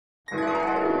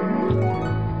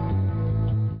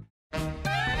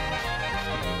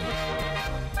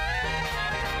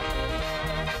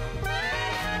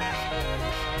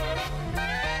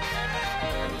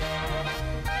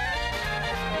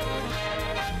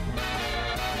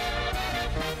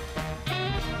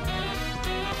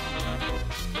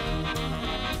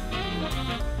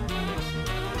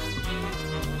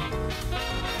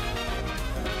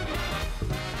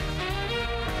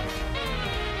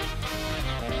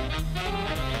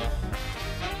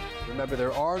Remember,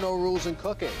 there are no rules in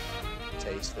cooking.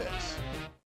 Taste this.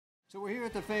 So we're here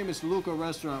at the famous Luca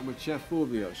restaurant with Chef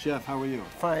Fulvio. Chef, how are you?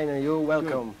 Fine, and you?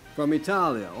 Welcome. Good. From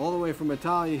Italia, all the way from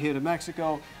Italia here to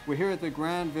Mexico. We're here at the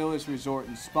Grand Village Resort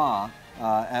and Spa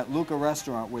at Luca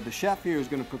restaurant, where the chef here is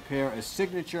going to prepare a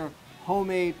signature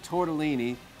homemade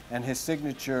tortellini and his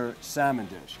signature salmon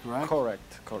dish, correct?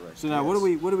 Correct, correct. So now,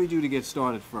 yes. what do we do to get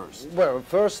started first? Well,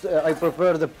 first I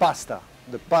prepare the pasta.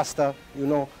 The pasta, you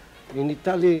know, in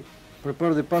Italy,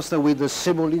 prepare the pasta with the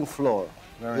semolina flour.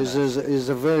 This is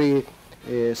a very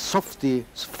softy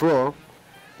flour.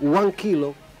 1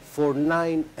 kilo for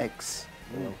 9 eggs.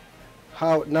 You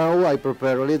know. Now I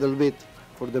prepare a little bit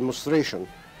for demonstration.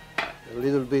 A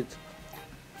little bit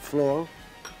flour,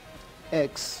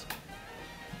 eggs,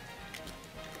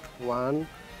 1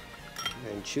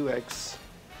 and 2 eggs.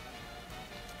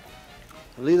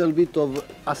 A little bit of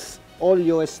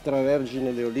olio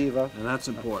extravergine di oliva. And that's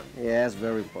important. Yes,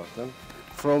 very important.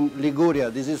 From Liguria.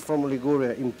 This is from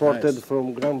Liguria, imported Nice.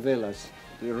 from Gran Velas,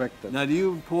 directed. Now, do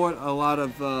you import a lot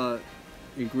of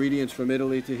ingredients from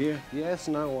Italy to here? Yes,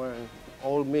 now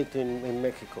all meat in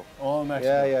Mexico. All in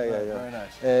Mexico? Yeah. Very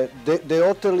nice. The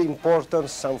hotel imported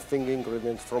something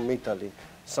ingredients from Italy,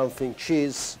 something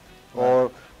cheese or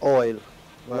oil.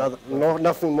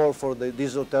 Nothing more for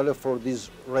this hotel, for this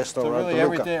restaurant. So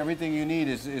really everything you need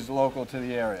is local to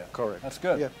the area. Correct. That's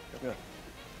good. Yeah. Good.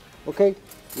 Okay,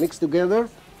 mix together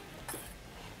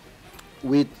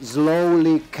with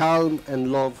slowly calm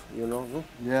and love, you know. No?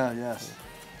 Yeah, yes.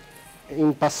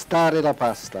 Impastare la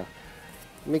pasta.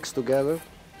 Mix together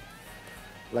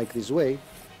like this way.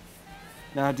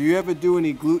 Now, do you ever do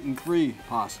any gluten-free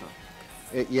pasta?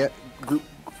 Yeah,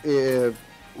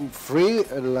 free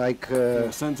like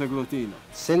Senza glutine.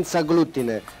 senza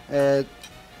glutine.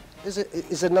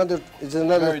 Is another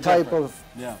Very type different. of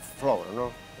Yeah. flour,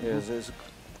 no? Yes, it's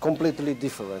completely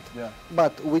different. Yeah.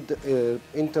 But with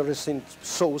interesting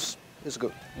sauce, it's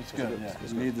good. It's good. Yeah.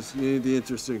 You need the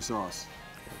interesting sauce.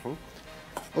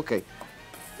 Okay.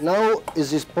 Now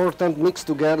is important mix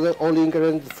together all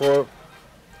ingredients for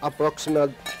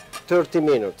approximately 30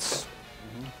 minutes,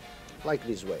 like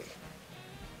this way.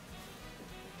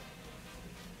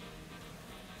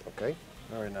 Okay.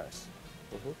 Very nice.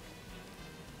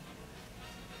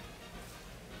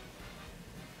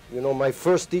 You know, my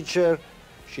first teacher,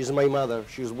 she's my mother.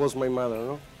 She was my mother,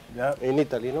 no? Yeah. In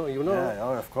Italy, no? You know? Yeah,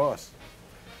 oh, of course.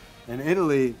 In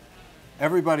Italy,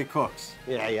 everybody cooks.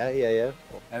 Yeah.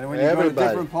 And when you go to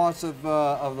different parts of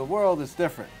the world, it's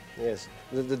different. Yes.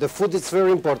 The food is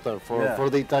very important for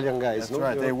the Italian guys, That's no?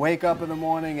 right. They wake up in the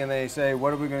morning and they say,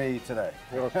 what are we going to eat today?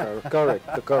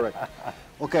 Correct.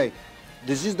 Okay,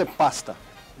 this is the pasta.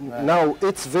 Right. Now,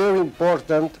 it's very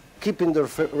important keep in the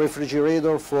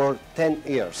refrigerator for 10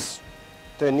 years.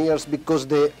 10 years because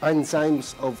the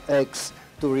enzymes of eggs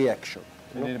to reaction.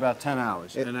 You need about 10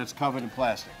 hours, and that's covered in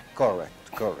plastic. Correct.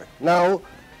 Now,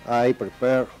 I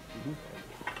prepare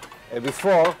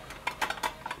before,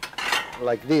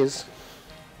 like this.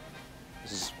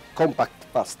 This is compact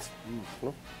pasta.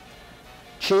 No?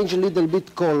 Change a little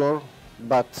bit color,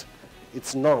 but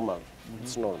it's normal.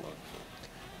 It's normal.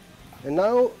 And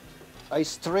now I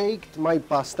streaked my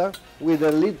pasta with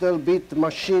a little bit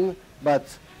machine, but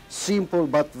simple,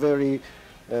 but very,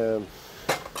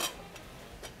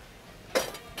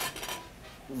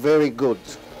 very good.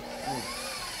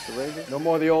 No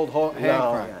more the old hand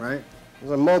crank, right?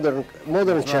 The modern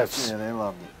chefs. Yeah, they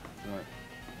love it. Right.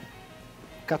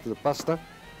 Cut the pasta.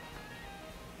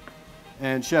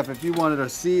 And chef, if you wanted to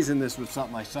season this with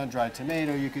something like sun-dried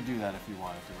tomato, you could do that if you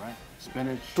wanted to, right?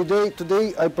 Spinach.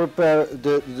 Today I prepare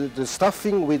the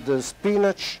stuffing with the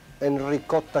spinach and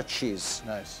ricotta cheese.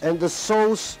 Nice. And the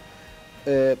sauce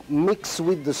mixed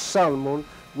with the salmon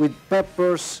with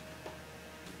peppers,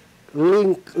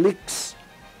 leeks,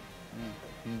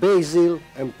 basil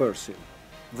and persil.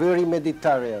 Very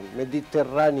Mediterranean.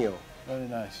 Very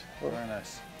nice. Very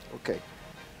nice. Okay.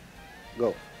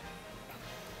 Go.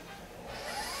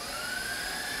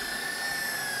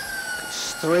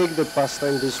 Streak the pasta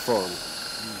in this form.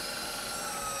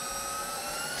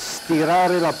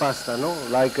 Stirare la pasta, no?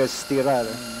 Like a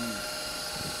stirare.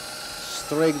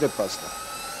 Streak the pasta.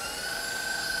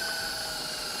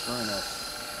 Very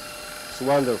nice. It's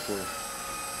wonderful.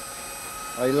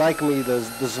 I like me the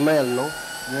smell, no?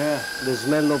 Yeah. The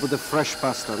smell of the fresh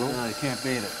pasta, no? No, you can't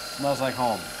beat it. Smells like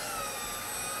home.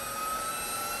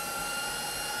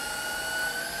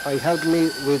 I help me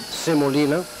with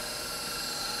semolina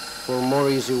for more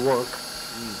easy work.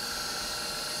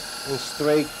 And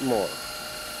straight more.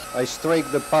 I strike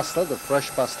the pasta, the fresh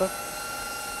pasta.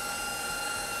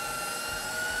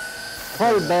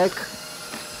 Fall back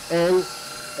and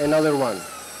another one.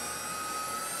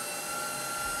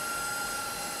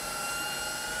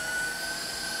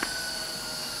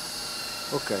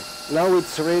 Okay, now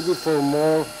it's ready for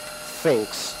more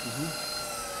things.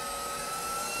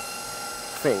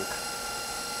 Think.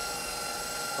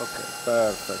 Okay,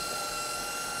 perfect.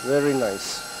 Very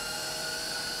nice.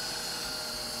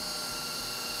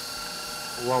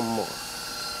 One more.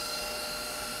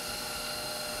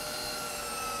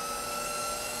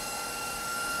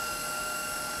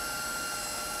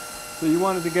 So you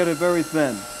wanted to get it very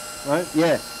thin, right?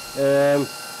 Yeah,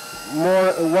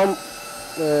 more one,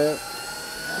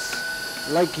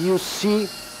 like you see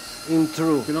in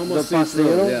through You can almost see the pasta, through,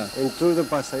 you know? yeah. In through the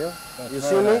pasta, yeah? That's You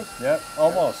very see me? nice. Yep,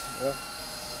 almost. Yeah.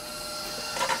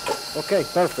 Okay,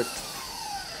 perfect.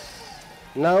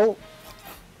 Now,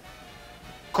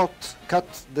 cut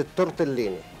the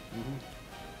tortellini.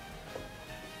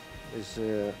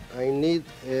 I need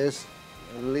is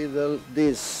a little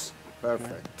this.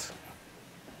 Perfect.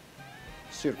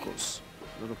 Circles.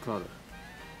 Little cutter.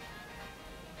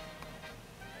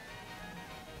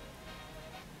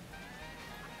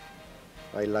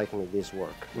 I like me this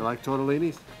work. You like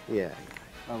tortellinis? Yeah.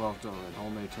 I love tortellini,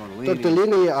 homemade tortellini.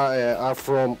 Tortellini are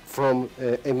from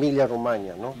Emilia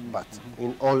Romagna, no? But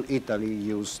in all Italy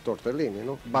use tortellini,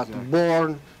 no? But Exactly.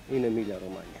 born in Emilia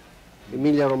Romagna.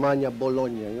 Emilia Romagna,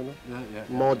 Bologna, you know? Yeah.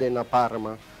 Modena,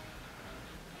 Parma.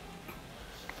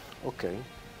 Okay.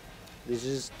 This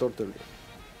is tortellini.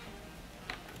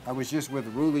 I was just with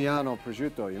Ruliano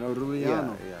prosciutto. You know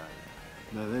Ruliano? Yeah.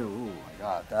 Oh my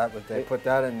God, they put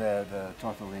that in the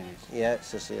tortellinis.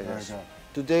 Yes. Very good.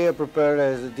 Today I prepare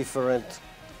a different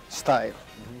style.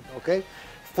 Okay?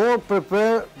 For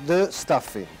prepare the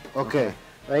stuffing. Okay.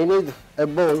 I need a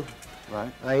bowl.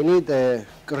 Right. I need a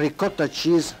ricotta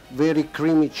cheese, very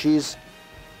creamy cheese.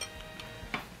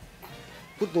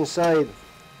 Put inside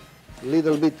a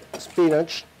little bit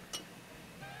spinach,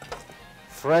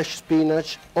 fresh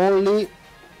spinach, only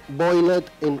boiled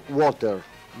in water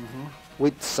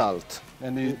with salt.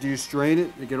 And do you strain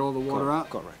it to get all the water out?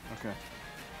 Correct. Okay.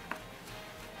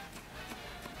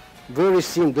 Very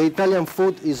simple. The Italian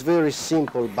food is very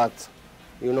simple, but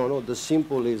you know, no, the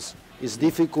simple is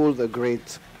difficult, the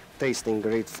great tasting,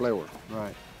 great flavor.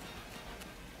 Right.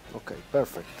 Okay,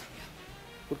 perfect.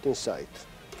 Put inside.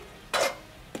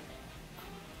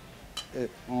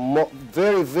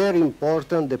 Very, very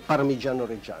important, the Parmigiano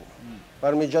Reggiano.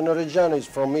 Parmigiano Reggiano is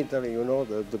from Italy, you know,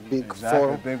 the big Exactly,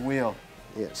 form. big wheel.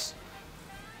 Yes.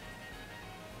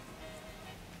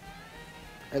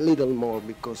 A little more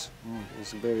because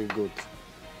it's very good.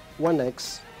 1 egg.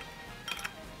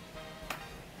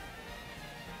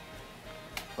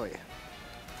 Oh yeah.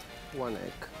 1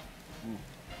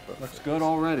 egg. Looks good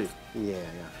already. Yeah.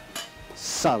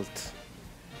 Salt.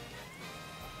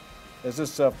 Is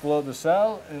this fleur de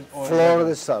sel? Fleur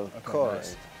de sal. Okay, Correct.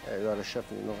 nice. Yeah, you are a chef,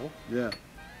 you know. Yeah.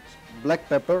 Black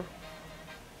pepper.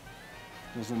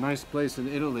 There's a nice place in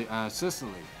Italy,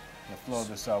 Sicily, the fleur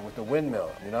de sel with the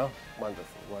windmill, you know?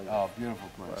 Wonderful. Oh, beautiful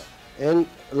place. And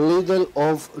little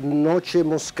of noce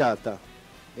moscata.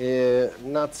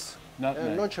 Nuts.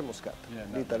 Nutmeg. Noce moscata. Yeah,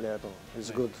 nutmeg. L'italiano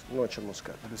is good. Noce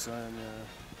moscata. Put this on,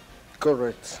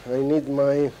 Correct. I need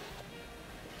my...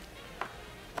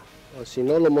 Oh, si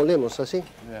no lo molemos así,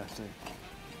 yeah, see.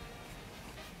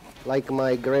 like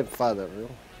my grandfather. You know?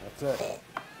 That's it.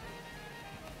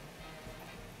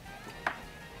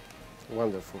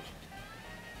 Wonderful.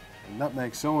 And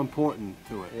nutmeg's so important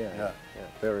to it. Yeah,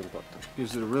 very important.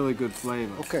 Gives it a really good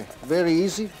flavor. Okay, very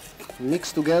easy.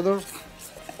 Mix together.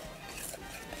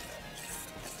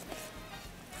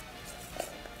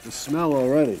 The smell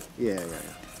already. Yeah.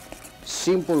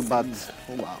 Simple but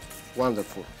wow,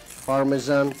 wonderful.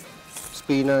 Parmesan,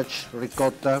 spinach,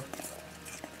 ricotta.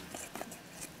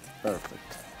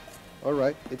 Perfect. All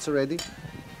right, it's ready.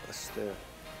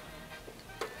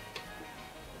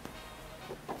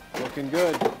 Looking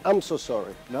good. I'm so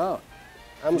sorry. No.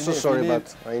 I'm so If you sorry, need-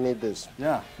 but I need this.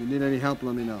 Yeah, if you need any help,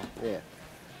 let me know. Yeah.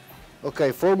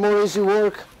 Okay, for more easy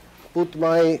work, put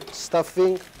my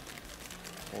stuffing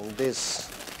and this.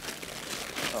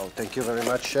 Oh, thank you very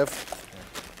much, chef.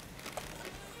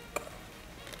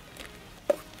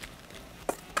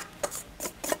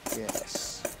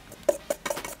 Yes.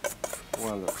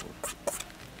 Wonderful.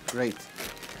 Great.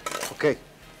 Okay.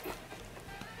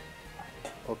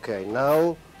 Okay,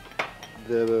 now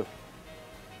the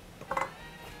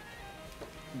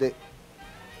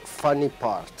funny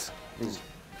part is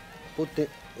put it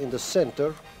in the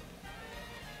center,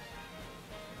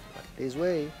 like this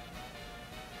way.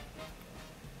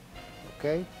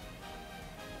 Okay.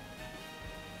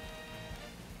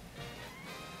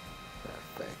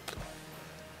 Perfect.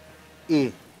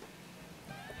 E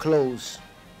close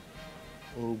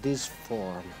in this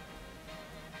form.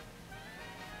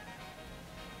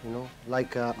 You know,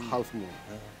 like a half moon.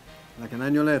 Like an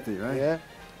agnolotti, right? Yeah,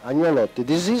 agnolotti.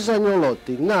 This is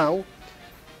agnolotti. Now,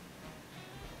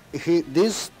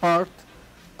 this part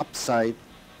upside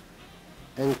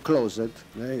and closed.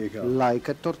 There you go. Like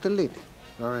a tortellini.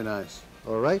 Very nice.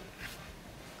 All right?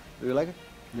 Do you like it?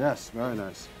 Yes, very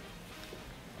nice.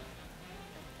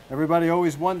 Everybody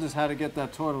always wonders how to get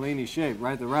that tortellini shape,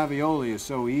 right? The ravioli is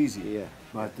so easy. Yeah.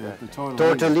 But the tortellini...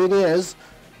 Tortellini has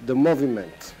the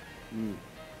movement.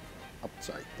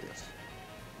 Upside, yes.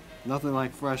 Nothing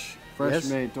like fresh Yes.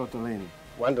 made tortellini.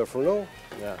 Wonderful, no?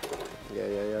 Yeah.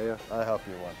 Yeah. I'll help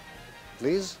you one.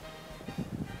 Please?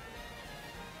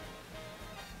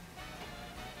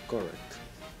 Correct.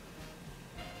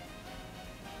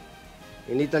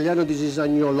 In Italiano this is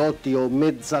agnolotti or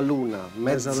mezzaluna.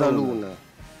 Mezzaluna.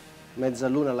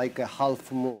 Mezzaluna, like a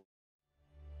half moon.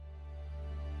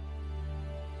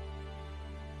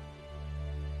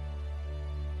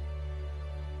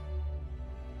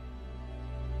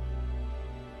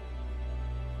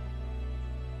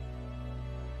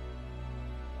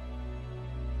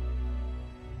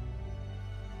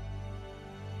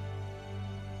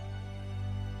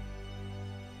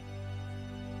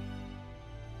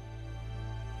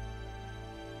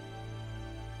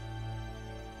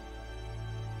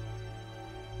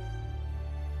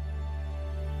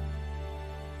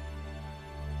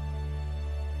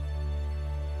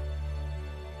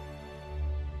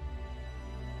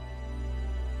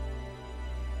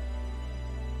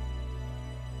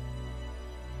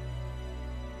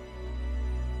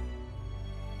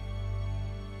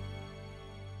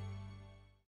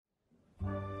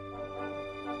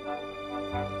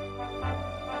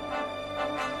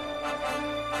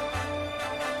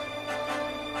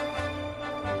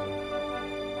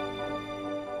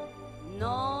 Non,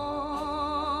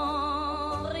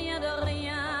 rien de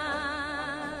rien.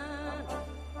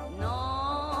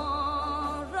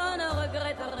 Non, je ne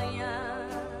regrette rien.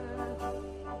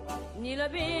 Ni le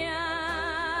bien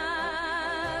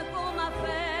qu'on m'a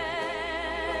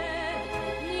fait,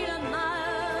 ni le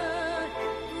mal,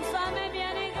 tout ça m'est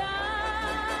bien égal.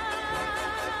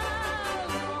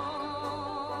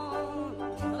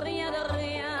 Non, rien de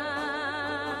rien.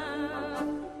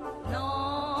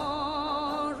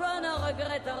 Non, je ne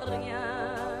regrette rien,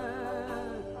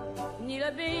 ni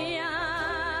le bien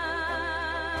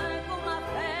qu'on m'a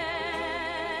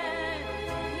fait,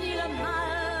 ni le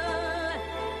mal,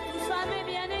 tout ça m'est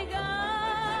bien égal.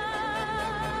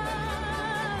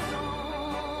 Non,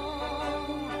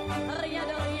 rien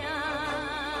de rien.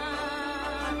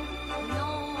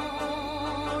 Non,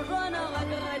 je ne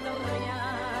regrette rien,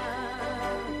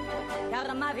 car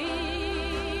ma vie,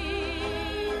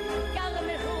 car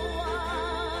mes joies,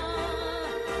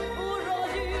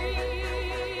 aujourd'hui,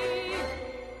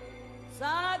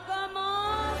 ça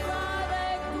commence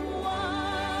avec toi.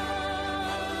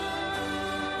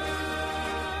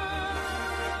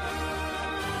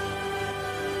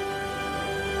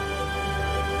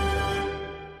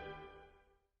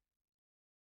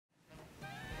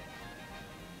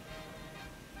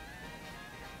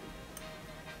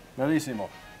 Bellissimo.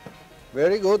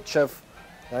 Very good, chef.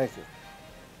 Thank you.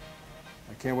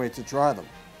 I can't wait to try them.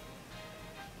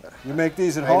 You make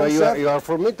these at I know home, you chef? are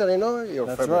from Italy, no? You're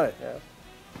That's from right. Yeah.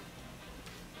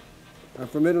 I'm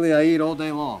from Italy, I eat all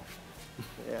day long.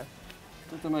 Yeah.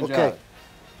 Tutto mangiare. Okay,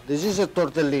 this is a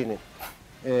tortellini.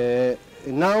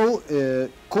 Now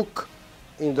cook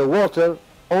in the water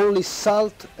only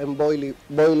salt and boiled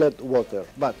water,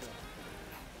 but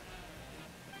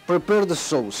prepare the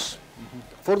sauce.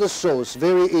 For the sauce,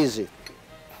 very easy.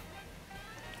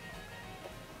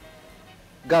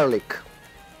 Garlic.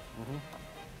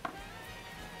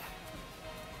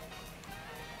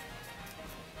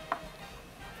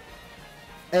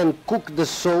 And cook the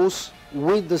sauce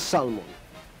with the salmon.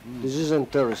 This is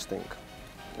interesting.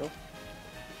 No?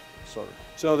 Sorry.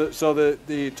 So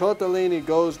the tortellini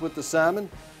goes with the salmon?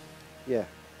 Yeah.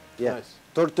 Yeah. Nice.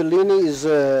 Tortellini is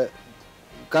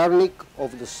garlic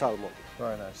of the salmon.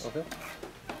 Very nice. Okay.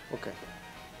 Okay.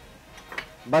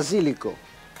 Basilico.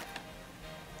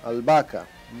 Albahaca.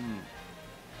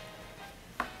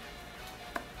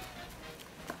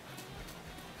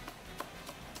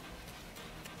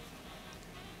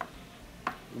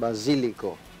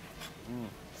 basilico.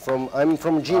 I'm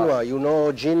from Genoa. You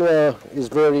know, Genoa is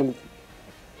very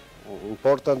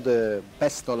important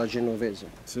pesto alla genovese.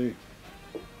 See.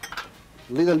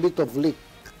 Little bit of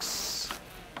leeks.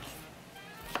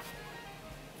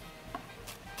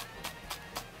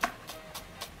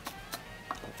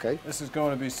 Okay. This is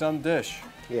going to be some dish.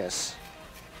 Yes.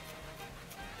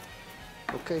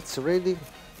 Okay, it's ready.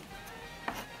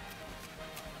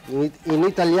 In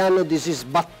Italiano, this is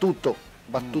battuto.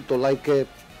 Battuto, like a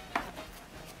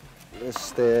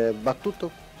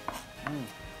battuto.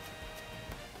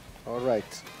 All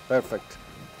right, perfect.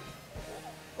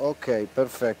 Okay,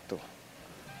 perfecto.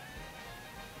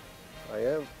 I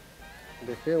have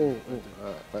the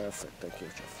perfect. Thank you,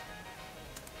 chef.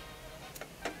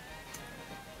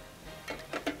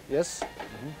 Yes.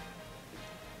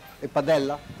 E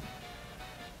padella.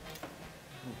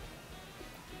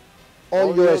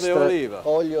 Olio di oliva.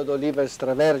 Olio d'oliva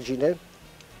extravergine.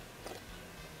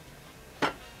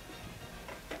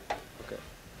 Okay.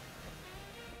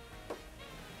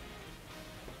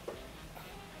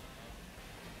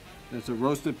 It's a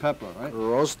roasted pepper, right?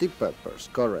 Roasted peppers,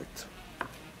 correct.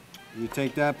 You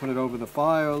take that, put it over the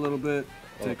fire a little bit,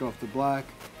 take off the black.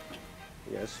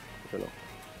 Yes, you know.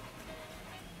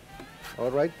 All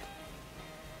right.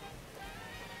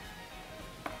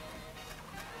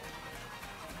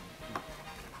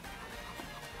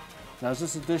 Now, is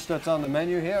this a dish that's on the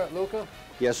menu here at Luca?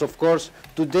 Yes, of course.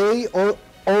 Today,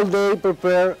 all day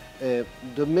prepare.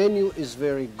 The menu is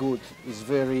very good. It's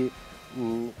very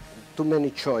too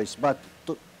many choice, but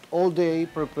all day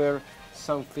prepare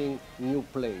something new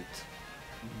plate.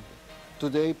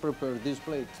 Today prepare this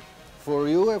plate for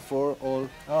you and for all.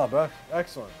 Oh, but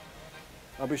excellent.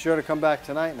 I'll be sure to come back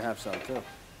tonight and have some too.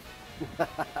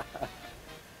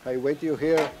 I wait you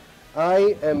here.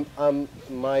 I am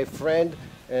my friend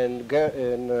and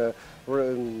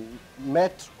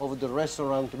met of the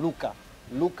restaurant Luca.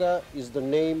 Luca is the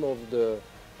name of the.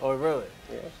 Oh, really?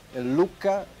 Yes. And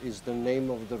Luca is the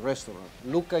name of the restaurant.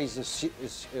 Luca is a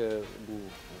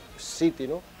city,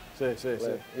 no? See, see,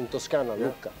 see. In Toscana, Yeah.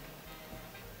 Luca.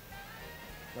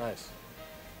 Nice.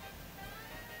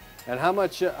 And how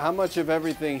much of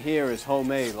everything here is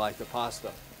homemade, like the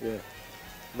pasta? Yeah.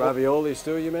 Raviolis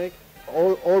too, you make?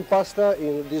 All pasta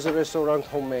in this restaurant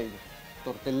homemade.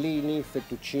 Tortellini,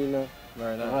 fettuccine,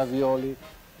 Very nice. ravioli,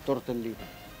 tortellini.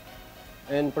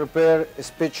 And prepare a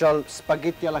special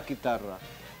spaghetti alla chitarra.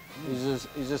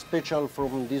 Is a special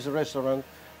from this restaurant,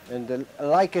 and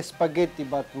like a spaghetti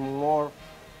but more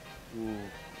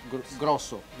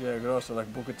grosso, Yeah, grosso,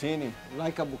 like bucatini.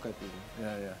 like a bucatini,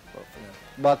 Yeah, yeah.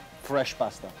 but fresh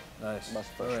pasta. Nice. But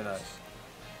fresh Very pasta. nice.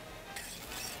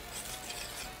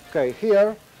 Okay,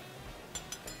 here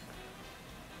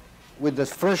with the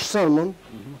fresh salmon,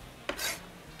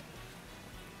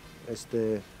 it's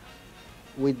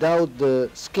without the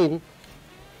skin,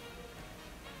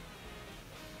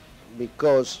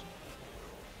 because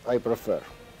I prefer.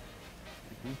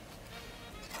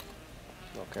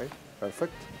 Okay,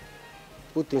 perfect.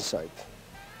 Put inside.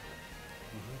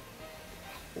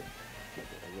 Yes.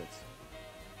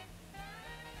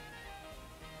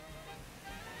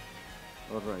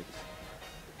 All right.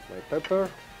 My pepper,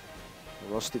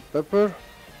 roasted pepper.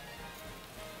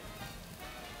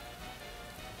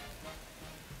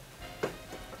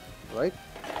 Right?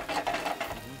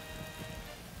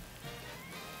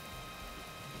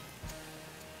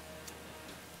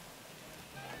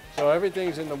 So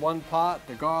everything's in the one pot,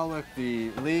 the garlic, the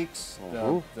leeks,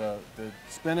 the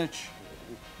spinach,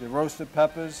 the roasted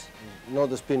peppers, Not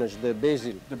the spinach, the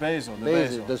basil. the basil, the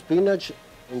basil. The spinach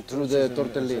and through Which the is in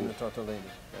tortellini. in the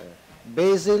tortellini.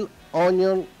 Basil,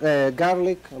 onion,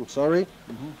 garlic, I'm sorry.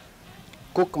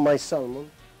 Cook my salmon.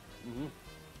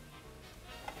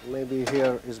 Maybe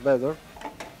here is better.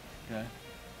 Okay.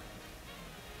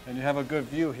 And you have a good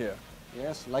view here.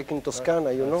 Yes, like in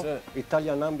Toscana, you know, That's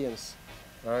Italian ambience.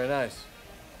 Very nice.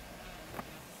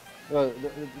 Well,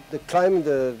 the climate,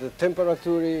 the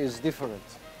temperature is different.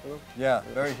 You know? Yeah,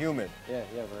 very humid. Yeah,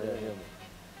 very humid.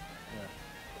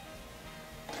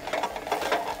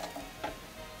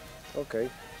 Okay.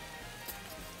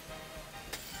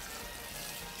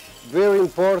 Very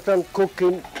important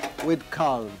cooking with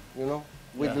calm, you know,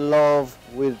 with Yeah. love,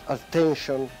 with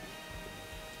attention.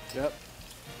 Yep.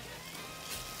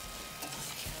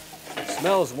 It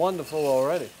smells wonderful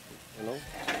already. You know,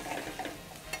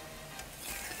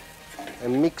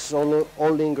 and mix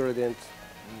all ingredients.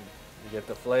 You get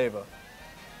the flavor.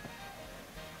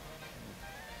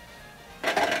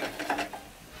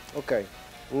 Okay,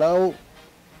 now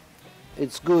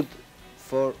it's good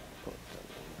for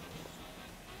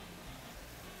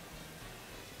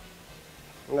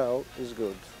Now it's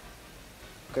good.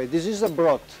 Okay, this is a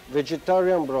broth,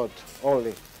 vegetarian broth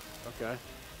only. Okay.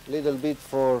 Little bit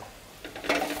for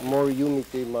more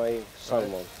humidity my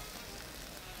salmon.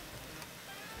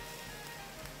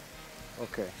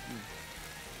 Okay.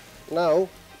 Now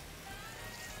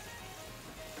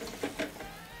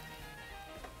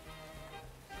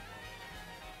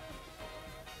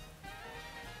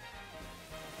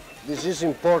this is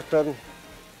important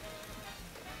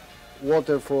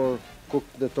water for cook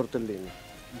the tortellini.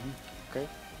 Okay.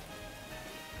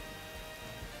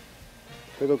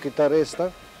 Puedo quitar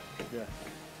esta. Yeah.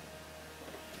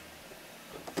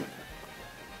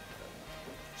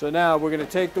 So now we're going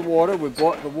to take the water.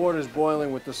 The water is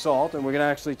boiling with the salt, and we're going to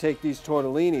actually take these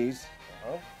tortellinis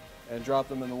and drop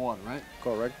them in the water, right?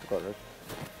 Correct, correct.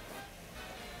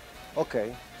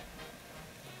 Okay.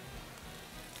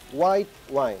 White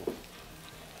wine.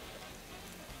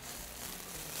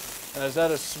 Now, is that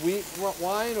a sweet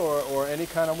wine or any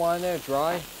kind of wine there?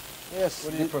 Dry? Yes.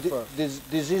 What do you prefer?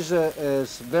 This is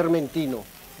Vermentino.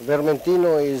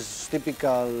 Vermentino is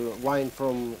typical wine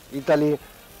from Italy,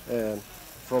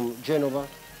 from Genova.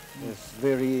 It's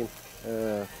very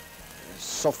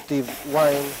softy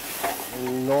wine,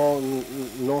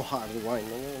 no hard wine.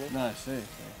 Nice, see.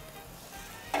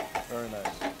 Very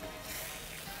nice.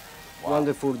 Wow.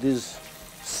 Wonderful this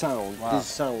sound. Wow. This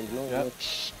sound, no? Yep.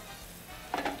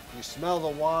 You smell the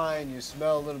wine, you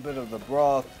smell a little bit of the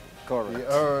broth, Correct.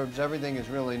 the herbs, everything is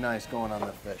really nice going on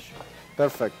the fish.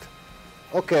 Perfect.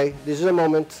 Okay, this is a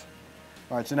moment.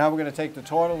 All right, so now we're going to take the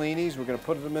tortellinis, we're going to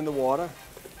put them in the water.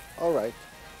 All right.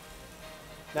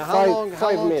 Now Five- how long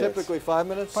 5 minutes. typically? 5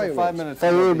 minutes? So 5 minutes. 5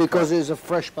 is minutes what we because cook. it's a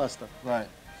fresh pasta. Right.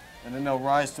 And then they'll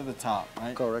rise to the top,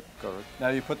 right? Correct, correct. Now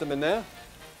you put them in there?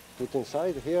 Put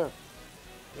inside here.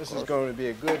 This is going to be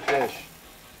a good dish.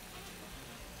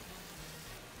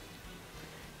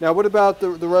 Now what about the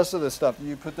rest of the stuff?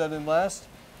 You put that in last?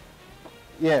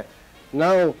 Yeah.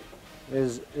 Now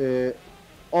is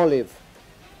olive.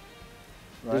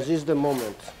 Right. This is the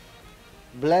moment.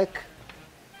 Black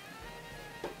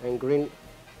and green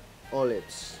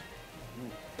olives.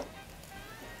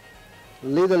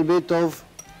 Little bit of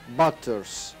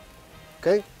butters.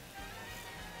 Okay?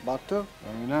 Butter.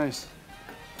 Very nice.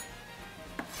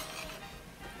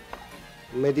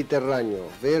 Mediterraneo,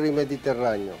 very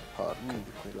Mediterraneo. Porca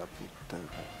di quella puttana.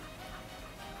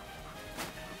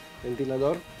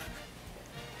 Ventilador.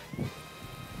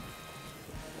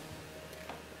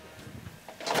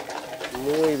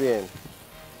 Muy bien.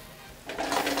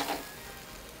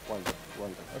 Wonderful,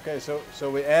 wonderful. Okay, so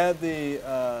we add the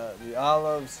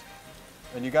olives,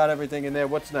 and you got everything in there.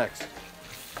 What's next?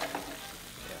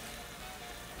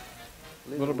 A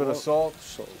little bit of more salt.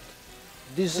 Salt.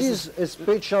 This is a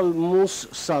special mousse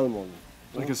salmon.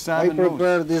 Like a salmon I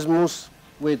prepare mousse. this mousse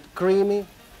with creamy.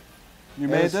 You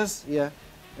made and- this? Yeah,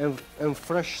 and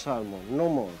fresh salmon, no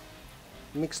more.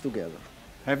 Mix together,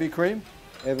 Heavy cream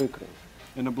every cream.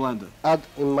 in a blender. Add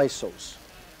in my sauce.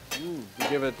 To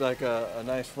give it like a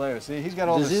nice flavor. See, he's got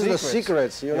all This the is secrets. the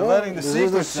secrets, you You're know. letting the This is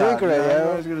secrets the out. secret, You know, yeah.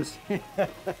 everybody's gonna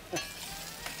see.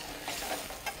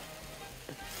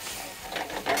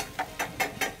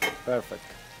 Perfect.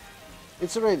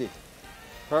 It's ready.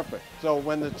 Perfect. So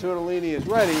when the tortellini is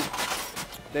ready,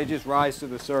 they just rise to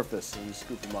the surface and you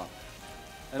scoop them up.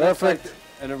 And that's Perfect. like-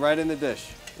 and they're right in the dish.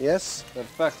 Yes.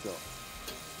 Perfecto.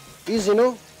 Easy,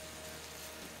 no?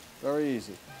 Very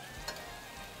easy.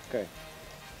 Okay.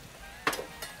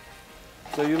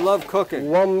 So you love cooking.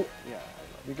 One.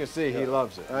 You can see he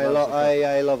loves it. I Loves to cook.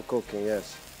 I love cooking.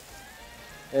 Yes.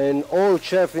 And all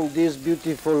chef in this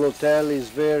beautiful hotel is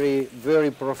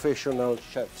very professional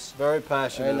chefs. Very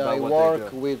passionate And about I what work they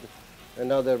do. with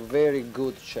another very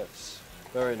good chefs.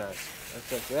 Very nice.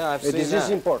 Yeah, I've And seen this that. is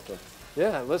important.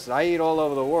 Yeah, listen, I eat all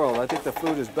over the world. I think the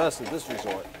food is best at this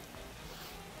resort.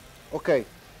 Okay.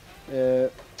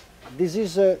 This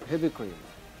is a heavy cream.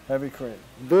 Heavy cream.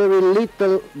 Very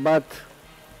little, but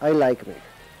I like me.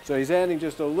 So he's adding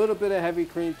just a little bit of heavy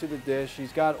cream to the dish.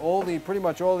 He's got pretty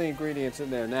much all the ingredients in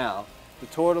there now. The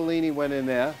tortellini went in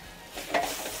there.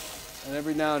 And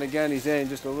every now and again he's adding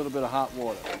just a little bit of hot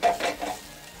water.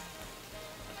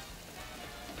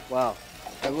 Wow,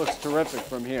 that looks terrific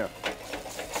from here.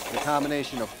 The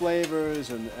combination of flavors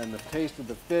and the taste of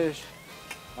the fish.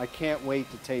 I can't wait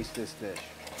to taste this dish.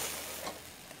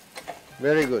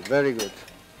 Very good, very good.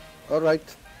 All right.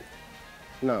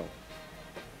 Now,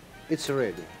 it's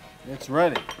ready. It's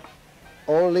ready.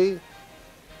 Only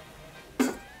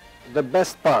the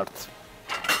best part.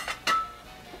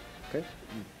 Okay?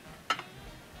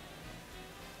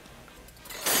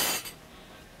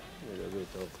 A little bit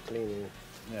of cleaning.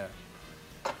 Yeah.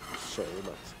 Sorry,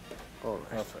 but All right.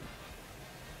 Perfect.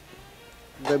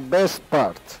 The best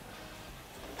part.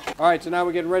 All right, so now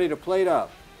we're getting ready to plate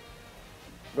up.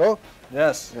 Go?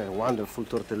 Yes. Yeah, wonderful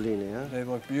tortellini, huh? They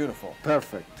look beautiful.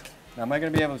 Perfect. Now, am I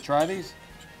going to be able to try these?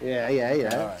 Yeah.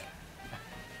 All right.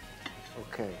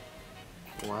 Okay.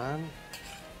 One.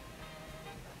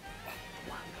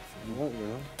 Wonderful. You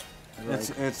know, I like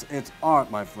It's art,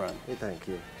 my friend. Thank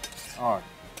you. Art.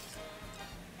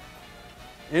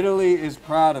 Italy is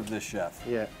proud of this chef.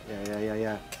 Yeah.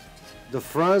 The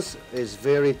France is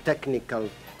very technical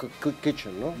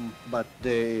kitchen, no? But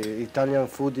the Italian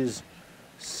food is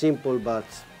simple, but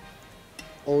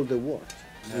all the world.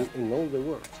 Yeah. In all the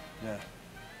world. Yeah.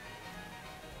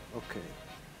 Okay.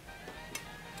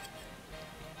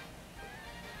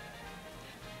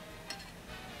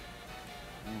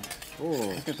 Oh,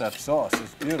 Look at that sauce.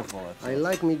 It's beautiful. I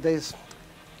like me this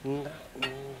a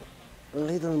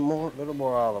little more. A little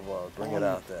more olive oil. Bring it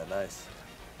out there. Nice.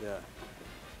 Yeah.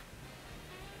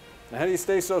 Now, how do you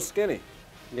stay so skinny?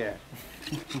 Yeah.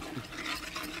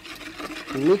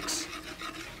 Mix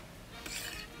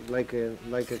like a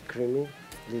creamy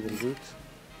little bit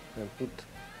and put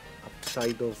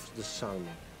upside of the salmon.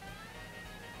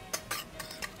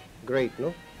 Great,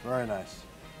 no? Very nice.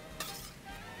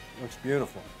 Looks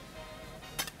beautiful.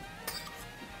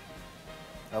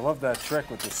 I love that trick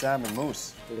with the salmon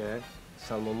mousse. Yeah.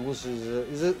 Salmon mousse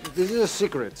this is a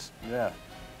secret. Yeah.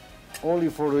 Only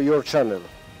for your channel.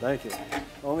 Thank you.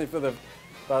 Only for the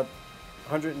about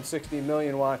 160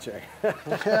 million watching.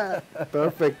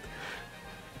 Perfect.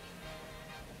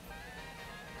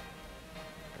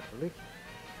 Garlic.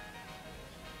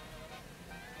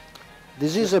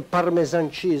 This is a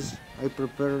Parmesan cheese. I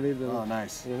prepare a little. Oh,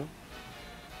 nice. You know?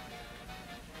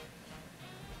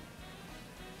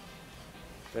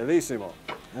 Bellissimo.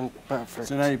 And perfect.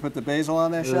 So now you put the basil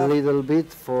on there, A chef? little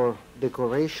bit for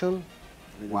decoration.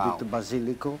 A little Wow. bit of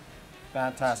basilico.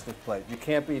 Fantastic plate. You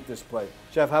can't beat this plate.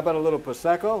 Chef, how about a little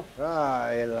Prosecco? Ah,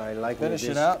 I like Finish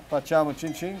this. it out. Facciamo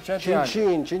cin cin. Chin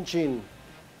chin, chin chin.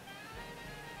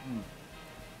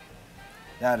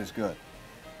 That is good.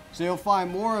 So you'll find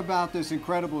more about this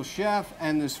incredible chef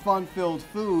and this fun-filled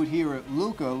food here at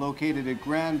Luca, located at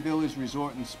Grand Village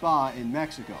Resort and Spa in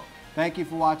Mexico. Thank you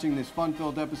for watching this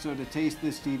fun-filled episode of Taste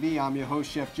This TV. I'm your host,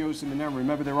 Chef Joe Simonero.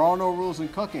 Remember, there are no rules in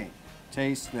cooking.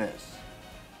 Taste this.